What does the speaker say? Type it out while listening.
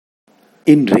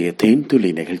இன்றைய தேன்துளி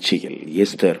நிகழ்ச்சியில்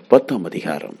எஸ்தர் 10ஆம்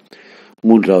அதிகாரம்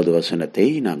 3வது வசனத்தை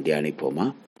நாம் தியானிப்போமா?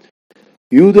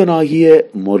 யூதனாகிய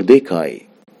மொர்தெகாய்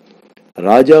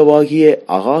ராஜாவாகிய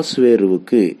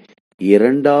அகாஸ்வேருவுக்கு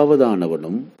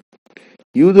இரண்டாவதானவனும்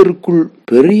யூதருக்குள்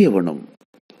பெரியவனும்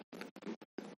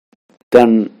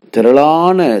தன்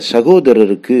திரளான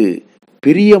சகோதரருக்கு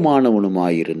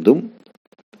பிரியமானவனுமாயிருந்தும்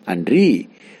அன்றி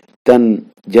தன்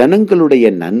ஜனங்களுடைய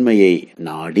நன்மையை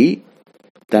நாடி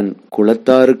தன்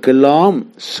குலத்தாருக்கெல்லாம்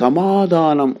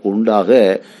சமாதானம் உண்டாக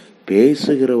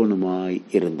பேசுகிறவனுமாய்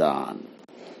இருந்தான்.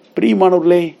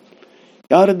 பிரியமானவர்களே,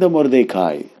 யார் இந்த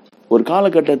மொர்தெகாய்? ஒரு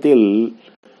காலகட்டத்தில்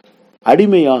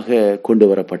அடிமையாக கொண்டு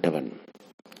வரப்பட்டவன்.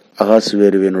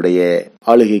 அகாஸ்வேருவினுடைய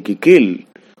ஆளுகைக்கு கீழ்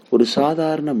ஒரு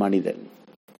சாதாரண மனிதன்.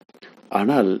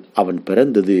 ஆனால் அவன்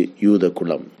பிறந்தது யூத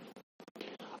குலம்.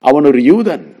 அவன் ஒரு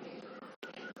யூதன்.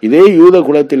 இதே யூத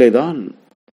குலத்திலே தான்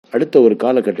அடுத்த ஒரு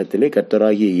காலகட்டத்திலே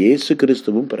கர்த்தராகிய இயேசு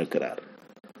கிறிஸ்துவும் பிறக்கிறார்.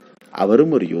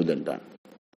 அவரும் ஒரு யூதன் தான்.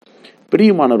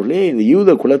 பிரியமானவர்களே, இந்த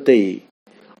யூத குலத்தை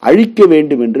அழிக்க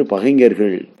வேண்டும் என்று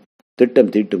பகைஞர்கள்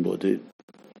திட்டம் தீட்டும் போது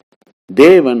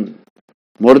தேவன்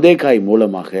மொர்தெகாய்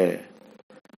மூலமாக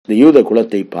இந்த யூத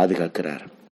குலத்தை பாதுகாக்கிறார்.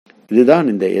 இதுதான்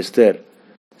இந்த எஸ்தர்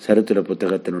சரித்திர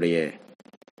புத்தகத்தினுடைய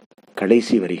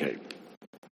கடைசி வரிகள்.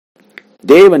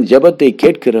 தேவன் ஜெபத்தை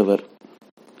கேட்கிறவர்.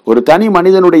 ஒரு தனி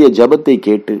மனிதனுடைய ஜெபத்தை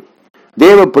கேட்டு,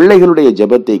 தேவ பிள்ளைகளுடைய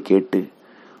ஜெபத்தை கேட்டு,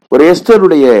 ஒரு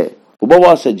எஸ்தருடைய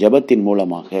உபவாச ஜெபத்தின்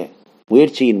மூலமாக,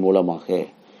 முயற்சியின் மூலமாக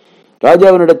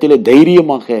ராஜாவினிடத்திலே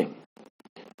தைரியமாக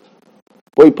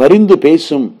போய் பரிந்து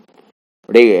பேசும்,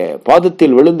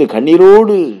 பாதத்தில் விழுந்து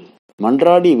கண்ணீரோடு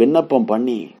மன்றாடி விண்ணப்பம்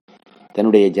பண்ணி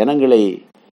தன்னுடைய ஜனங்களை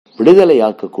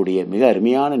விடுதலையாக்கக்கூடிய மிக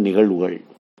அருமையான நிகழ்வுகள்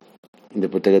இந்த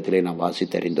புத்தகத்திலே நாம்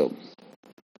வாசித்தறிந்தோம்.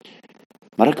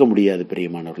 மறக்க முடியாது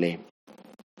பிரியமானவர்களே.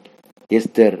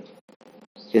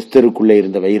 எஸ்தருக்குள்ளே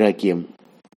இருந்த வைராக்கியம்,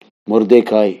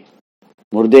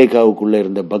 மொர்தெகாவுக்குள்ளே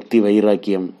இருந்த பக்தி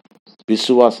வைராக்கியம்,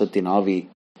 விசுவாசத்தின் ஆவி,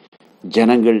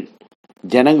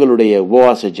 ஜனங்களுடைய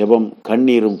உபவாச ஜெபம்,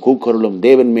 கண்ணீரும் கூக்குரலும்,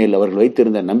 தேவன் மேல் அவர்கள்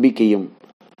வைத்திருந்த நம்பிக்கையும்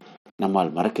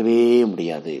நம்மால் மறக்கவே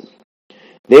முடியாது.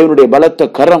 தேவனுடைய பலத்த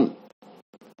கரம்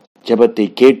ஜெபத்தை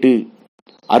கேட்டு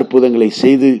அற்புதங்களை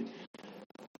செய்து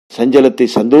சஞ்சலத்தை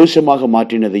சந்தோஷமாக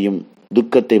மாற்றினதையும்,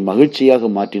 துக்கத்தை மகிழ்ச்சியாக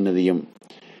மாற்றினதையும்,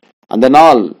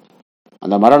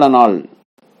 அந்த மரண நாள்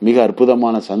மிக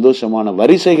அற்புதமான சந்தோஷமான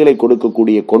வரிசைகளை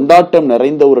கொடுக்கக்கூடிய கொண்டாட்டம்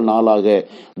நிறைந்த ஒரு நாளாக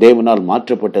தேவனால்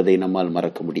மாற்றப்பட்டதை நம்மால்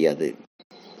மறக்க முடியாது.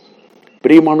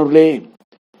 பிரியமானவர்களே,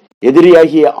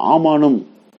 எதிரியாகிய ஆமானும்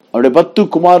அவனுடைய 10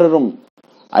 குமாரரும்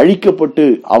அழிக்கப்பட்டு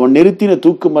அவன் நிறுத்தின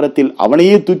தூக்கு மரத்தில்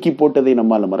அவனையே தூக்கி போட்டதை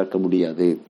நம்மால் மறக்க முடியாது.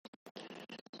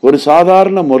 ஒரு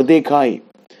சாதாரண மொர்தெகாய்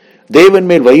தேவன்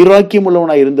மேல் வைராக்கியம்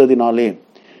உள்ளவனாய் இருந்ததினாலே,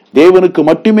 தேவனுக்கு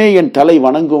மட்டுமே என் தலை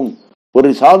வணங்கும், ஒரு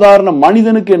சாதாரண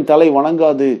மனிதனுக்கு என் தலை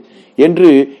வணங்காது என்று,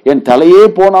 என் தலையே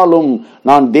போனாலும்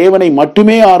நான் தேவனை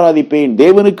மட்டுமே ஆராதிப்பேன்,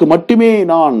 தேவனுக்கு மட்டுமே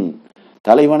நான்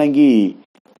தலை வணங்கி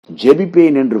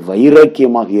ஜெபிப்பேன் என்று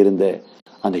வைராக்கியமாக இருந்த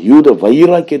அந்த யூத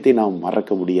வைராக்கியத்தை நாம்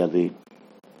மறக்க முடியாது.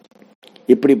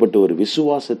 இப்படிப்பட்ட ஒரு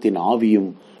விசுவாசத்தின்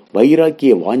ஆவியும்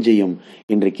வைராக்கிய வாஞ்சையும்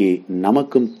இன்றைக்கு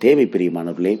நமக்கும் தேவை.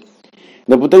 பிரியமானவர்களே,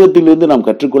 இந்த புத்தகத்திலிருந்து நாம்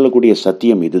கற்றுக்கொள்ளக்கூடிய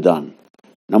சத்தியம் இதுதான்.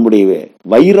 நம்முடைய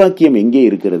வைராக்கியம் எங்கே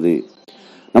இருக்கிறது?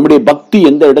 நம்முடைய பக்தி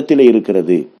எந்த இடத்திலே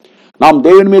இருக்கிறது? நாம்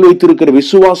தேவன் மேல் வைத்திருக்கிற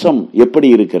விசுவாசம் எப்படி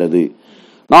இருக்கிறது?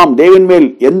 நாம் தேவன் மேல்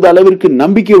எந்த அளவிற்கு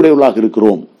நம்பிக்கை உடையவர்களாக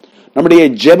இருக்கிறோம்? நம்முடைய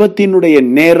ஜெபத்தினுடைய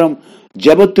நேரம்,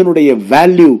 ஜெபத்தினுடைய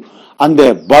வேல்யூ,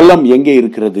 அந்த பலம் எங்கே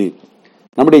இருக்கிறது?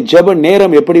 நம்முடைய ஜெப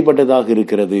நேரம் எப்படிப்பட்டதாக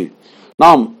இருக்கிறது?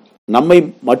 நாம் நம்மை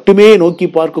மட்டுமே நோக்கி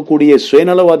பார்க்கக்கூடிய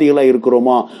சுயநலவாதிகளாக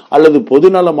இருக்கிறோமா, அல்லது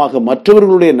பொதுநலமாக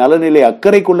மற்றவர்களுடைய நலனிலே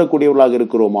அக்கறை கொள்ளக்கூடியவர்களாக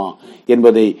இருக்கிறோமா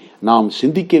என்பதை நாம்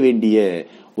சிந்திக்க வேண்டிய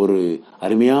ஒரு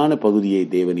அருமையான பகுதியை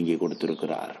தேவன் இங்கே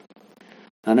கொடுத்திருக்கிறார்.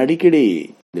 நான் அடிக்கடி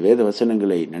இந்த வேத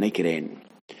வசனங்களை நினைக்கிறேன்.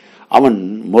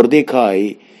 மொர்தெகாய்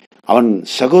அவன்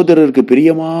சகோதரருக்கு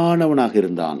பிரியமானவனாக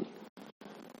இருந்தான்.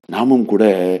 நாமும் கூட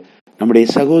நம்முடைய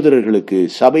சகோதரர்களுக்கு,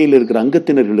 சபையில் இருக்கிற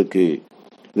அங்கத்தினர்களுக்கு,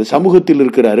 இந்த சமூகத்தில்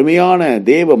இருக்கிற அருமையான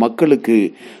தேவ மக்களுக்கு,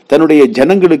 தன்னுடைய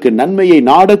ஜனங்களுக்கு நன்மையை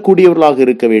நாடக்கூடியவர்களாக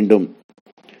இருக்க வேண்டும்.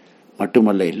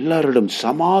 மட்டுமல்ல, எல்லாரிடம்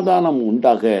சமாதானம்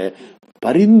உண்டாக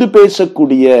பரிந்து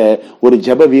பேசக்கூடிய ஒரு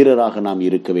ஜெப வீரராக நாம்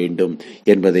இருக்க வேண்டும்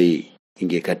என்பதை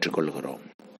இங்கே கற்றுக்கொள்கிறோம்.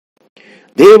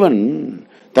 தேவன்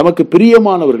தமக்கு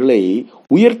பிரியமானவர்களை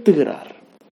உயர்த்துகிறார்.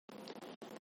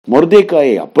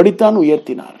 மொர்தெகாயை அப்படித்தான்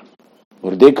உயர்த்தினார்.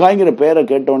 மொர்தெகாய்ங்கிற பெயரை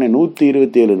கேட்டவனே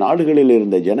 127 நாடுகளில்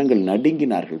இருந்த ஜனங்கள்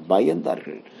நடுங்கினார்கள்,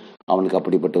 பயந்தார்கள். அவனுக்கு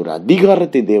அப்படிப்பட்ட ஒரு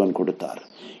அதிகாரத்தை தேவன் கொடுத்தார்.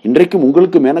 இன்றைக்கும்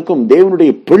உங்களுக்கும் எனக்கும்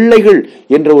தேவனுடைய பிள்ளைகள்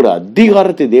என்ற ஒரு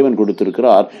அதிகாரத்தை தேவன்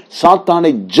கொடுத்திருக்கிறார்.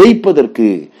 சாத்தானை ஜெயிப்பதற்கு,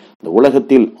 இந்த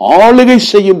உலகத்தில் ஆளுகை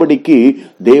செய்யும்படிக்கு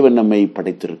தேவன் நம்மை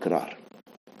படைத்திருக்கிறார்.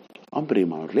 ஆம்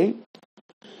பிரியமானவர்களே,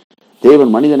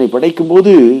 தேவன் மனிதனை படைக்கும்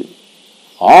போது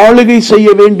ஆளுகை செய்ய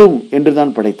வேண்டும்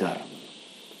என்றுதான் படைத்தார்.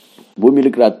 பூமியில்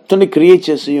இருக்கிற அத்தனை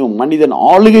கிரியேச்சர்ஸையும் மனிதன்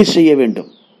ஆளுகை செய்ய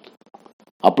வேண்டும்,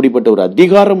 அப்படிப்பட்ட ஒரு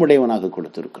அதிகாரம் உடையவனாக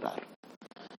கொடுத்திருக்கிறார்.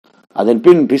 அதன்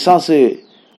பின் பிசாசு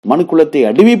மனுக்குலத்தை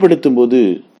அடிமைப்படுத்தும் போது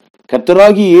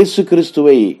கர்த்தராகிய இயேசு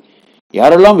கிறிஸ்துவை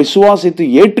யாரெல்லாம் விசுவாசித்து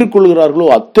ஏற்றுக்கொள்கிறார்களோ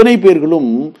அத்தனை பேர்களும்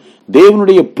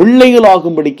தேவனுடைய பிள்ளைகள்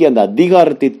ஆகும்படிக்கு அந்த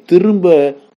அதிகாரத்தை திரும்ப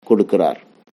கொடுக்கிறார்.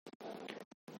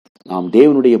 நாம்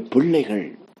தேவனுடைய பிள்ளைகள்,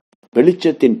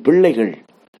 வெளிச்சத்தின் பிள்ளைகள்.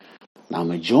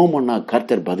 நாம ஜெபம் பண்ணா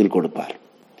கர்த்தர் பதில் கொடுப்பார்.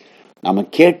 நாம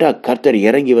கேட்டா கர்த்தர்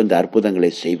இறங்கி வந்து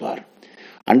அற்புதங்களை செய்வார்.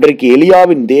 அன்றைக்கு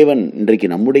எலியாவின் தேவன் இன்றைக்கு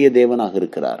நம்முடைய தேவனாக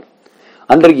இருக்கிறார்.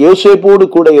 அன்றைக்கு யோசேப்போடு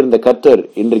கூட இருந்த கர்த்தர்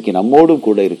இன்றைக்கு நம்மோடும்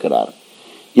கூட இருக்கிறார்.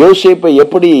 யோசேப்பை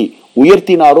எப்படி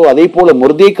உயர்த்தினாரோ அதே போல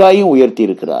மொர்தெகாயும் உயர்த்தி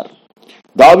இருக்கிறார்.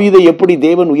 தாவீதை எப்படி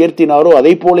தேவன் உயர்த்தினாரோ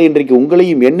அதே போல இன்றைக்கு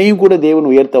உங்களையும் என்னையும் கூட தேவன்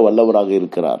உயர்த்த வல்லவராக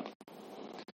இருக்கிறார்.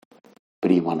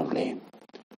 பிரியமானவர்களே,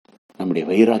 நம்முடைய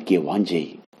வைராக்கிய வாஞ்சை,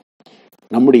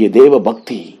 நம்முடைய தேவ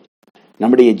பக்தி,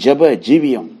 நம்முடைய ஜெப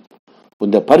ஜீவியம்,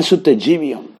 இந்த பரிசுத்த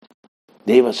ஜீவியம்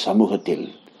தேவ சமூகத்தில்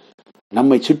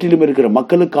நம்மை சுற்றிலும் இருக்கிற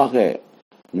மக்களுக்காக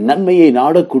நன்மையை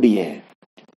நாடக்கூடிய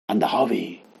அந்த ஆவி,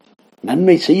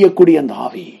 நன்மை செய்யக்கூடிய அந்த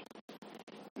ஆவி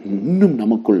இன்னும்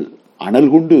நமக்குள் அனல்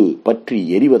கொண்டு பற்றி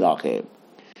எரிவதாக.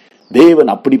 தேவன்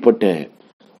அப்படிப்பட்ட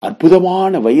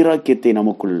அற்புதமான வைராக்கியத்தை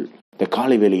நமக்குள் இந்த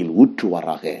காலை வேளையில்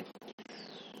ஊற்றுவாராக.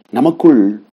 நமக்குள்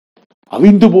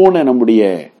அவிந்து போன நம்முடைய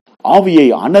ஆவியை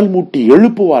அனல் மூட்டி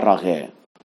எழுப்புவாராக.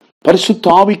 பரிசுத்த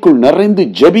ஆவிக்குள் நிறைந்து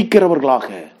ஜெபிக்கிறவர்களாக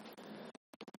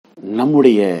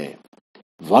நம்முடைய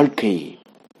வாழ்க்கை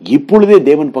இப்பொழுதே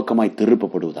தேவன் பக்கமாய்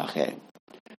திருப்பப்படுவதாக.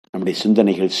 நம்முடைய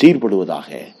சிந்தனைகள் சீர்படுவதாக.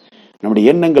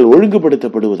 நம்முடைய எண்ணங்கள்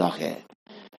ஒழுங்குபடுத்தப்படுவதாக.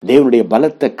 தேவனுடைய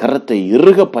பலத்த கரத்தை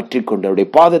இறுக பற்றி கொண்டு அவருடைய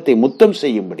பாதத்தை முத்தம்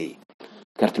செய்யும்படி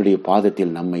கர்த்தருடைய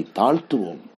பாதத்தில் நம்மை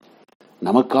தாழ்த்துவோம்.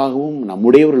 நமக்காகவும்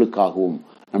நம்முடையவர்களுக்காகவும்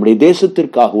நம்முடைய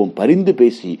தேசத்திற்காகவும் பரிந்து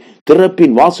பேசி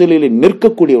திறப்பின் வாசலில்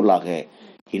நிற்கக்கூடியவர்களாக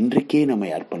இன்றைக்கே நம்மை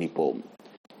அர்ப்பணிப்போம்.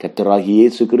 கர்த்தராகிய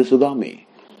இயேசு கிறிஸ்துதாமே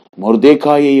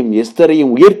மொர்தெகாயையும்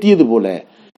எஸ்தரையும் உயர்த்தியது போல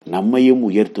நம்மையும்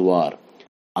உயர்த்துவார்,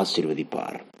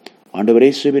 ஆசீர்வதிப்பார். ஆண்டவர்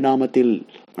இயேசுவின் நாமத்தில்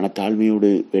மனத்தாழ்மையோடு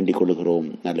வேண்டிக் கொள்கிறோம்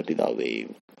நல்ல பிதாவே,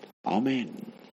 ஆமென்.